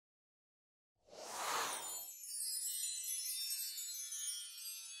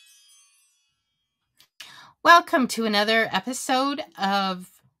Welcome to another episode of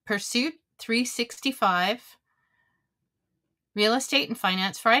Pursuit 365 Real Estate and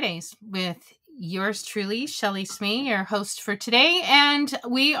Finance Fridays with yours truly, Shelly Smee, your host for today. And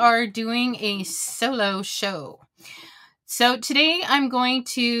we are doing a solo show. So today I'm going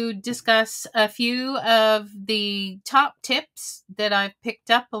to discuss a few of the top tips that I've picked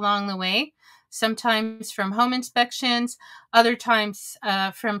up along the way, sometimes from home inspections, other times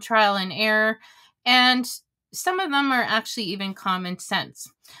from trial and error, and some of them are actually even common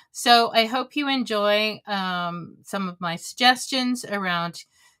sense. So I hope you enjoy some of my suggestions around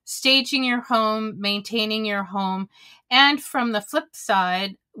staging your home, maintaining your home, and from the flip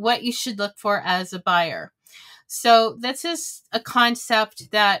side, what you should look for as a buyer. So this is a concept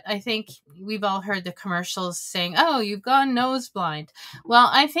that I think we've all heard the commercials saying, oh, you've gone nose blind. Well,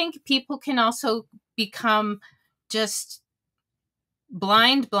 I think people can also become just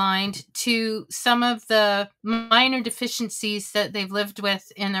blind to some of the minor deficiencies that they've lived with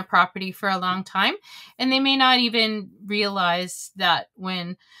in their property for a long time. And they may not even realize that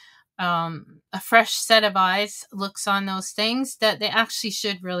when a fresh set of eyes looks on those things, that they actually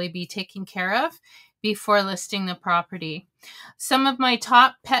should really be taken care of before listing the property. Some of my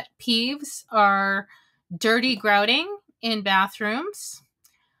top pet peeves are dirty grouting in bathrooms,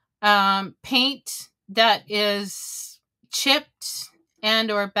 paint that is chipped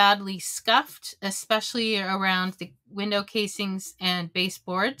and or badly scuffed, especially around the window casings and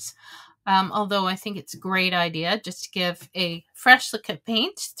baseboards. Although I think it's a great idea just to give a fresh look at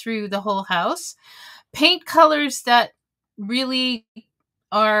paint through the whole house. Paint colors that really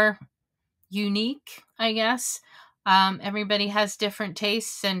are unique, I guess. Everybody has different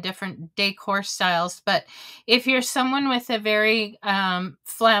tastes and different decor styles, but if you're someone with a very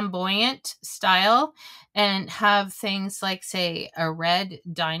flamboyant style and have things like, say, a red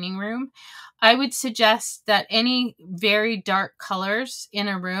dining room, I would suggest that any very dark colors in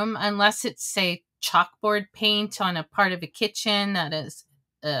a room, unless it's, say, chalkboard paint on a part of a kitchen that is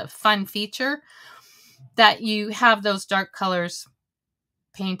a fun feature, that you have those dark colors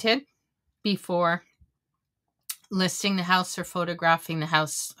painted before listing the house or photographing the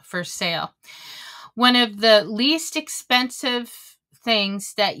house for sale. One of the least expensive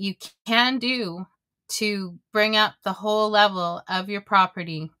things that you can do to bring up the whole level of your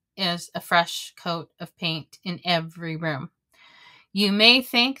property is a fresh coat of paint in every room. You may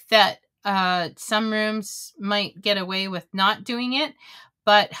think that some rooms might get away with not doing it,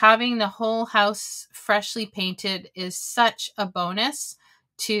 but having the whole house freshly painted is such a bonus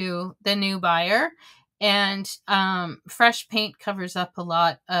to the new buyer. And fresh paint covers up a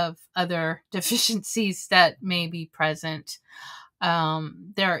lot of other deficiencies that may be present.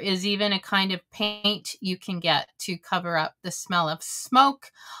 There is even a kind of paint you can get to cover up the smell of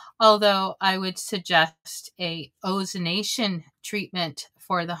smoke, although I would suggest a ozonation treatment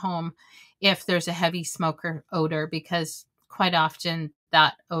for the home if there's a heavy smoker odor, because quite often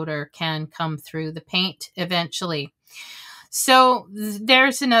that odor can come through the paint eventually. So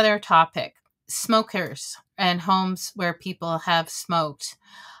there's another topic: smokers and homes where people have smoked.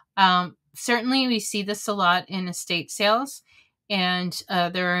 Certainly we see this a lot in estate sales, and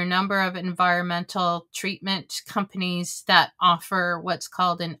there are a number of environmental treatment companies that offer what's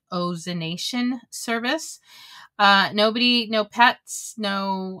called an ozonation service. No pets,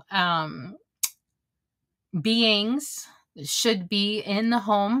 no beings should be in the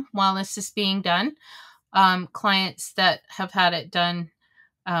home while this is being done. Clients that have had it done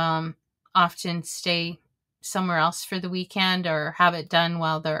often stay somewhere else for the weekend or have it done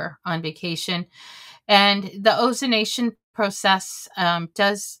while they're on vacation. And the ozonation process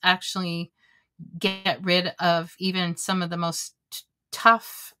does actually get rid of even some of the most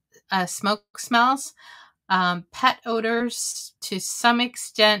tough smoke smells, pet odors to some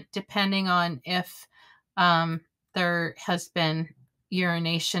extent, depending on if there has been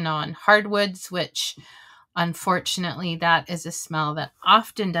urination on hardwoods, which unfortunately that is a smell that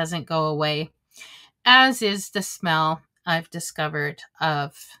often doesn't go away, as is the smell I've discovered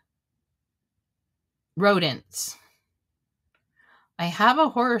of rodents. I have a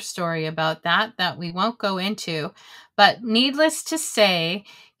horror story about that we won't go into, but needless to say,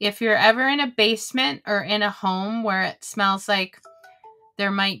 if you're ever in a basement or in a home where it smells like there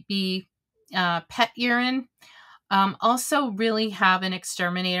might be pet urine, also really have an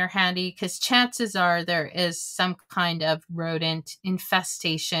exterminator handy, because chances are there is some kind of rodent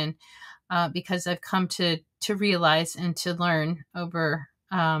infestation, because I've come to realize and to learn over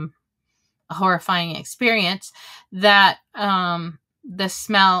a horrifying experience that the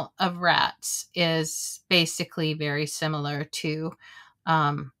smell of rats is basically very similar to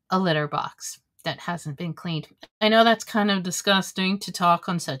a litter box. that hasn't been cleaned. I know that's kind of disgusting to talk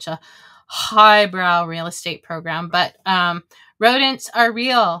on such a highbrow real estate program, but rodents are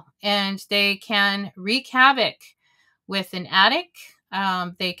real and they can wreak havoc with an attic.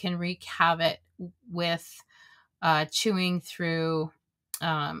 They can wreak havoc with chewing through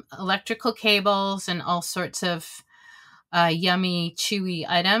electrical cables and all sorts of yummy, chewy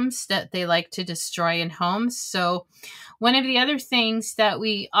items that they like to destroy in homes. So one of the other things that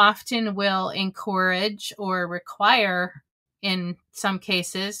we often will encourage or require, in some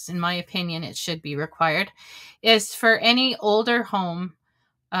cases, in my opinion, it should be required, is for any older home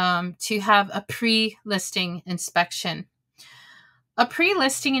to have a pre-listing inspection. A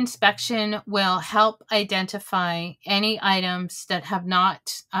pre-listing inspection will help identify any items that have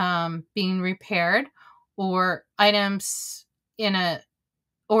not been repaired, or items in a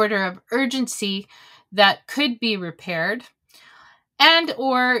order of urgency that could be repaired, and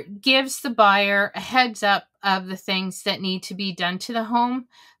or gives the buyer a heads up of the things that need to be done to the home,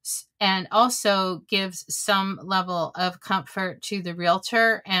 and also gives some level of comfort to the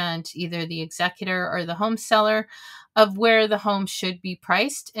realtor and either the executor or the home seller of where the home should be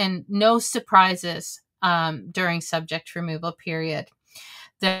priced, and no surprises during subject removal period.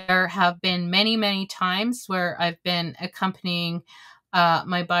 There have been many, many times where I've been accompanying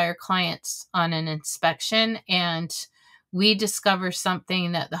my buyer clients on an inspection, and we discover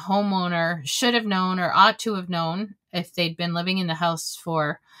something that the homeowner should have known or ought to have known if they'd been living in the house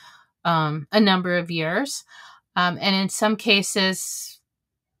for a number of years. And in some cases,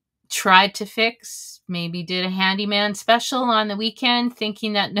 tried to fix, maybe did a handyman special on the weekend,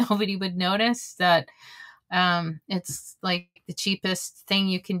 thinking that nobody would notice that it's like the cheapest thing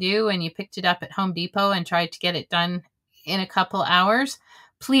you can do, and you picked it up at Home Depot and tried to get it done in a couple hours.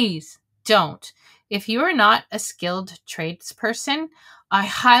 Please don't. If you are not a skilled tradesperson, I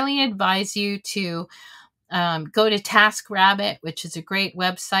highly advise you to go to TaskRabbit, which is a great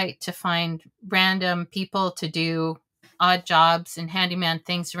website to find random people to do odd jobs and handyman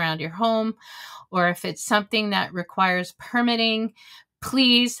things around your home. Or if it's something that requires permitting,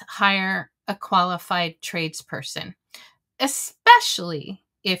 please hire a qualified tradesperson, especially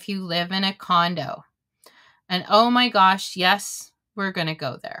if you live in a condo. And oh my gosh, yes, we're going to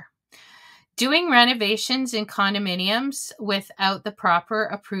go there. Doing renovations in condominiums without the proper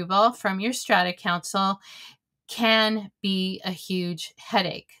approval from your strata council can be a huge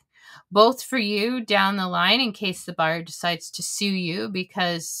headache, both for you down the line in case the buyer decides to sue you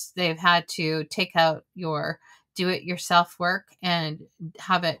because they've had to take out your do-it-yourself work and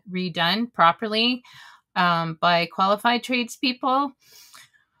have it redone properly by qualified tradespeople,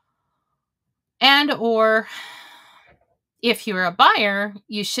 and or if you're a buyer,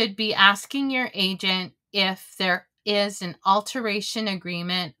 you should be asking your agent if there is an alteration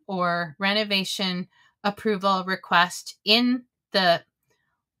agreement or renovation approval request in the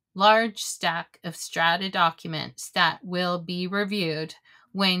large stack of strata documents that will be reviewed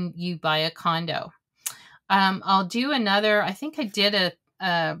when you buy a condo. I'll do another, I think I did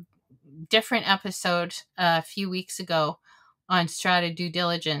a different episode a few weeks ago on strata due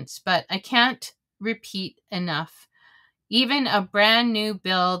diligence, but I can't repeat enough. Even a brand new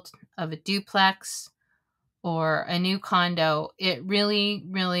build of a duplex or a new condo, it really,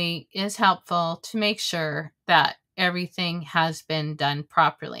 really is helpful to make sure that everything has been done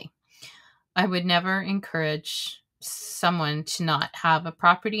properly. I would never encourage someone to not have a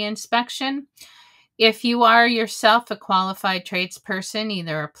property inspection. If you are yourself a qualified tradesperson,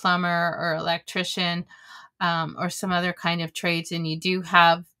 either a plumber or electrician, or some other kind of trades, and you do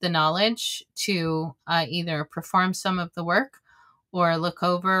have the knowledge to either perform some of the work or look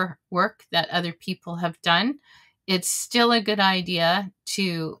over work that other people have done, it's still a good idea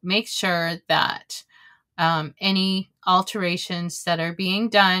to make sure that any alterations that are being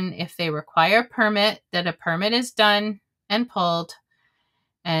done, if they require a permit, that a permit is done and pulled.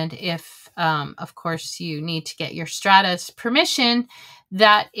 And if, of course, you need to get your strata's permission,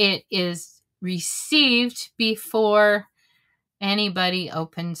 that it is received before anybody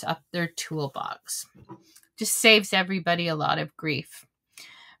opens up their toolbox. Just saves everybody a lot of grief.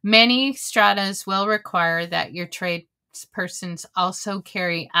 Many stratas will require that your tradespersons also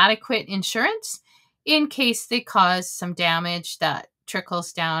carry adequate insurance in case they cause some damage that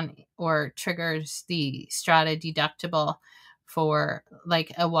trickles down or triggers the strata deductible for,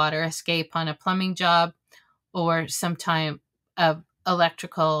 like, a water escape on a plumbing job or some type of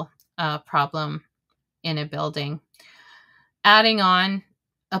electrical problem in a building. Adding on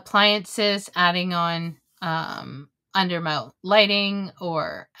appliances, adding on undermount lighting,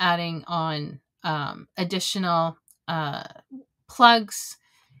 or adding on additional plugs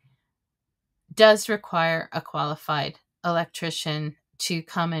does require a qualified electrician to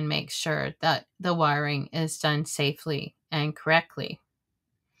come and make sure that the wiring is done safely and correctly.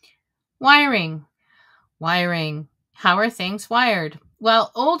 Wiring. How are things wired?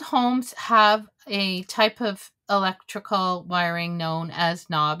 Well, old homes have a type of electrical wiring known as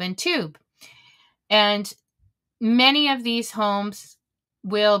knob and tube. And many of these homes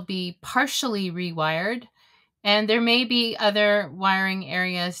will be partially rewired, and there may be other wiring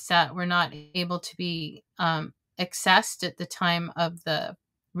areas that were not able to be accessed at the time of the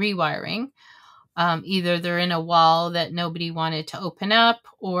rewiring. Either they're in a wall that nobody wanted to open up,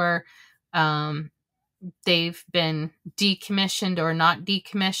 or they've been decommissioned or not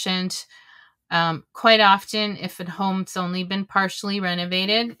decommissioned. Quite often, if a home's only been partially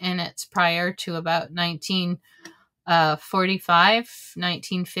renovated and it's prior to about 1945,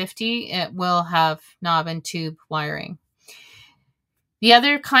 1950, it will have knob and tube wiring. The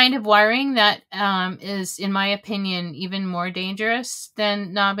other kind of wiring that is, in my opinion, even more dangerous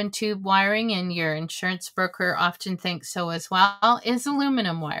than knob and tube wiring, and your insurance broker often thinks so as well, is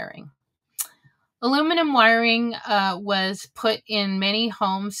aluminum wiring. Aluminum wiring was put in many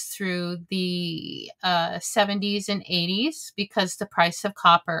homes through the 70s and 80s because the price of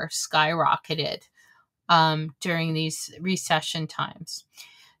copper skyrocketed during these recession times.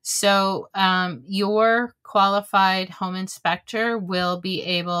 So your qualified home inspector will be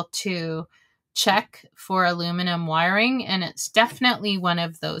able to check for aluminum wiring, and it's definitely one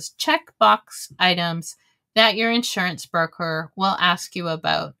of those checkbox items that your insurance broker will ask you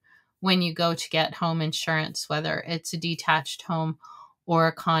about when you go to get home insurance, whether it's a detached home or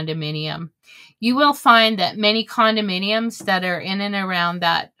a condominium. You will find that many condominiums that are in and around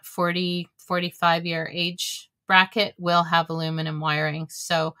that 40, 45-year age bracket will have aluminum wiring.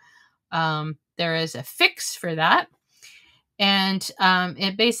 So there is a fix for that. And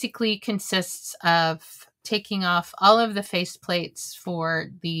it basically consists of taking off all of the faceplates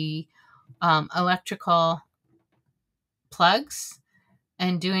for the electrical plugs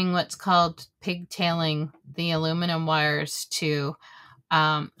and doing what's called pigtailing the aluminum wires to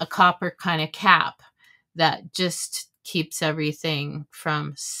a copper kind of cap that just keeps everything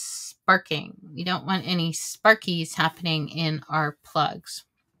from sparking. We don't want any sparkies happening in our plugs.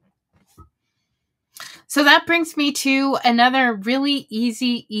 So that brings me to another really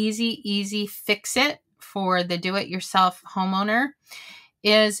easy fix it for the do-it-yourself homeowner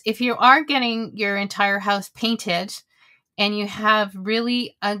is if you are getting your entire house painted and you have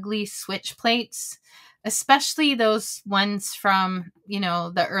really ugly switch plates, especially those ones from,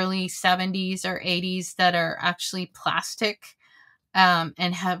 the early 70s or 80s that are actually plastic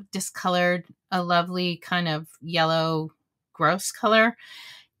and have discolored a lovely kind of yellow, gross color,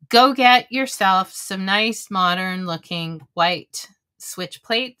 go get yourself some nice modern looking white switch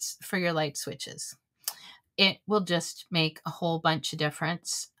plates for your light switches. It will just make a whole bunch of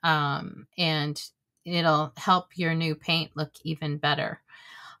difference. And it'll help your new paint look even better.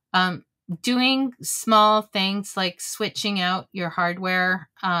 Doing small things like switching out your hardware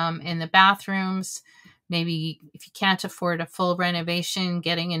in the bathrooms. Maybe if you can't afford a full renovation,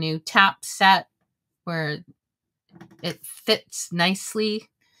 getting a new tap set where it fits nicely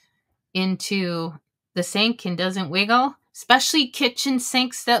into the sink and doesn't wiggle. Especially kitchen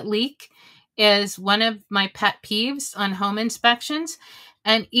sinks that leak is one of my pet peeves on home inspections.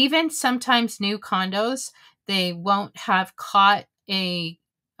 And even sometimes new condos, they won't have caught a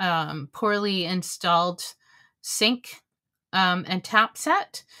poorly installed sink and tap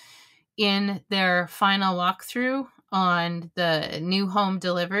set in their final walkthrough on the new home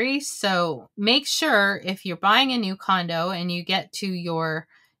delivery. So make sure if you're buying a new condo and you get to your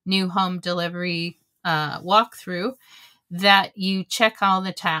new home delivery walkthrough that you check all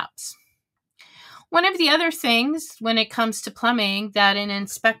the taps. One of the other things when it comes to plumbing that an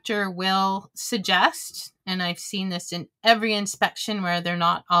inspector will suggest, and I've seen this in every inspection where they're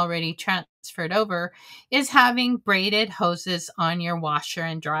not already transferred over, is having braided hoses on your washer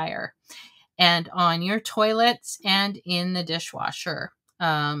and dryer and on your toilets and in the dishwasher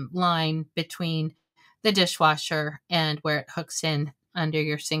line between the dishwasher and where it hooks in under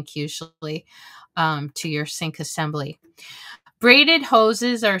your sink, usually to your sink assembly. Braided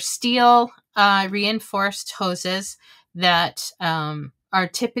hoses are steel reinforced hoses that are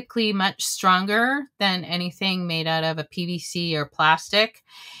typically much stronger than anything made out of a PVC or plastic.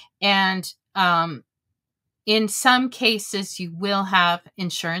 And in some cases, you will have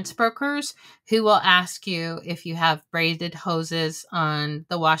insurance brokers who will ask you if you have braided hoses on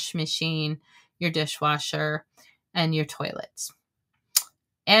the washing machine, your dishwasher, and your toilets.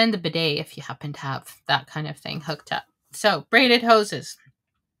 And the bidet if you happen to have that kind of thing hooked up. So braided hoses.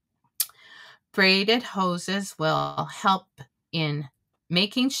 braided hoses will help in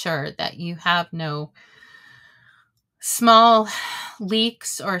making sure that you have no small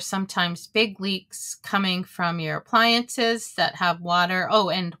leaks or sometimes big leaks coming from your appliances that have water. Oh,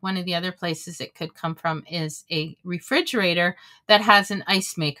 and one of the other places it could come from is a refrigerator that has an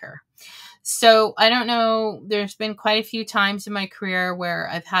ice maker. So I don't know, there's been quite a few times in my career where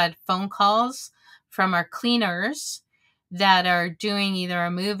I've had phone calls from our cleaners that are doing either a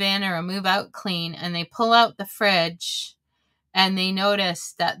move in or a move out clean, and they pull out the fridge and they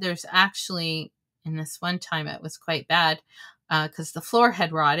notice that there's actually, in this one time it was quite bad because the floor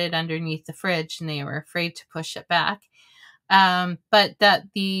had rotted underneath the fridge and they were afraid to push it back. But that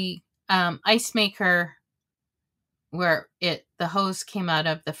the ice maker where the hose came out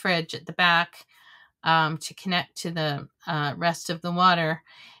of the fridge at the back to connect to the rest of the water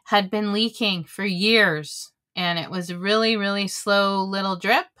had been leaking for years. And it was a really, really slow little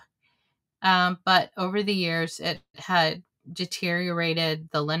drip. But over the years, it had deteriorated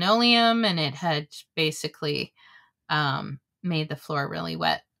the linoleum and it had basically made the floor really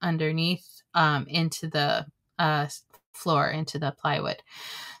wet underneath into the floor, into the plywood.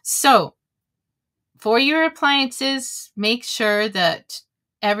 So for your appliances, make sure that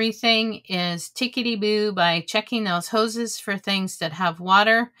everything is tickety-boo by checking those hoses for things that have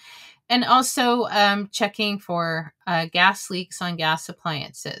water, and also checking for gas leaks on gas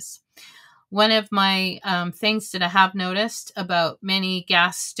appliances. One of my things that I have noticed about many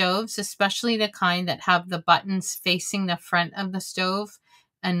gas stoves, especially the kind that have the buttons facing the front of the stove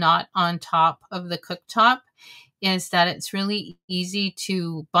and not on top of the cooktop, is that it's really easy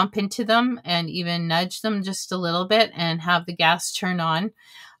to bump into them and even nudge them just a little bit and have the gas turn on.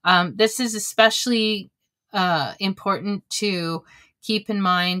 This is especially important to keep in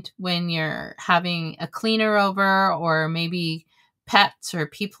mind when you're having a cleaner over, or maybe pets or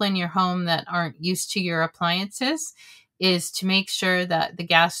people in your home that aren't used to your appliances, is to make sure that the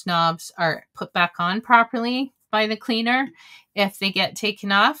gas knobs are put back on properly by the cleaner if they get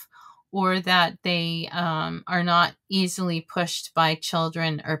taken off, or that they are not easily pushed by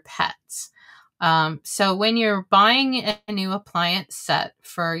children or pets. So when you're buying a new appliance set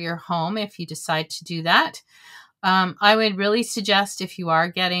for your home, if you decide to do that, I would really suggest, if you are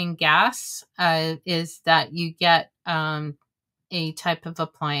getting gas, is that you get a type of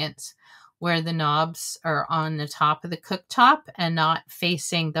appliance where the knobs are on the top of the cooktop and not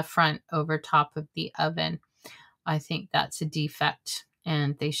facing the front over top of the oven. I think that's a defect,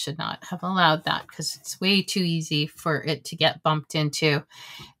 and they should not have allowed that because it's way too easy for it to get bumped into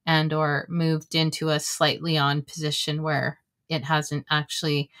and or moved into a slightly on position where it hasn't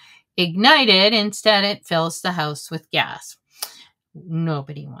actually ignited. Instead, it fills the house with gas.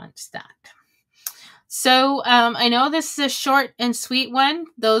 Nobody wants that. So I know this is a short and sweet one.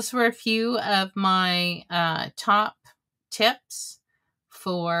 Those were a few of my top tips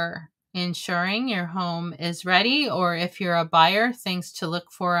for ensuring your home is ready, or if you're a buyer, things to look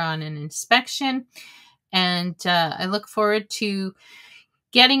for on an inspection. And I look forward to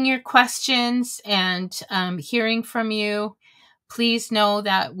getting your questions and hearing from you. Please know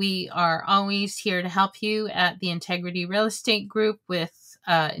that we are always here to help you at the Integrity Real Estate Group with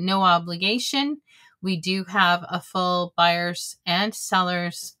no obligation. We do have a full buyers and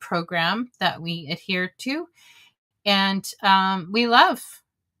sellers program that we adhere to. And we love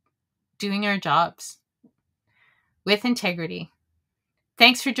doing our jobs with integrity.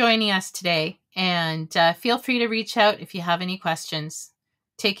 Thanks for joining us today. And feel free to reach out if you have any questions.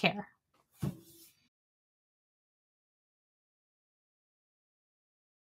 Take care.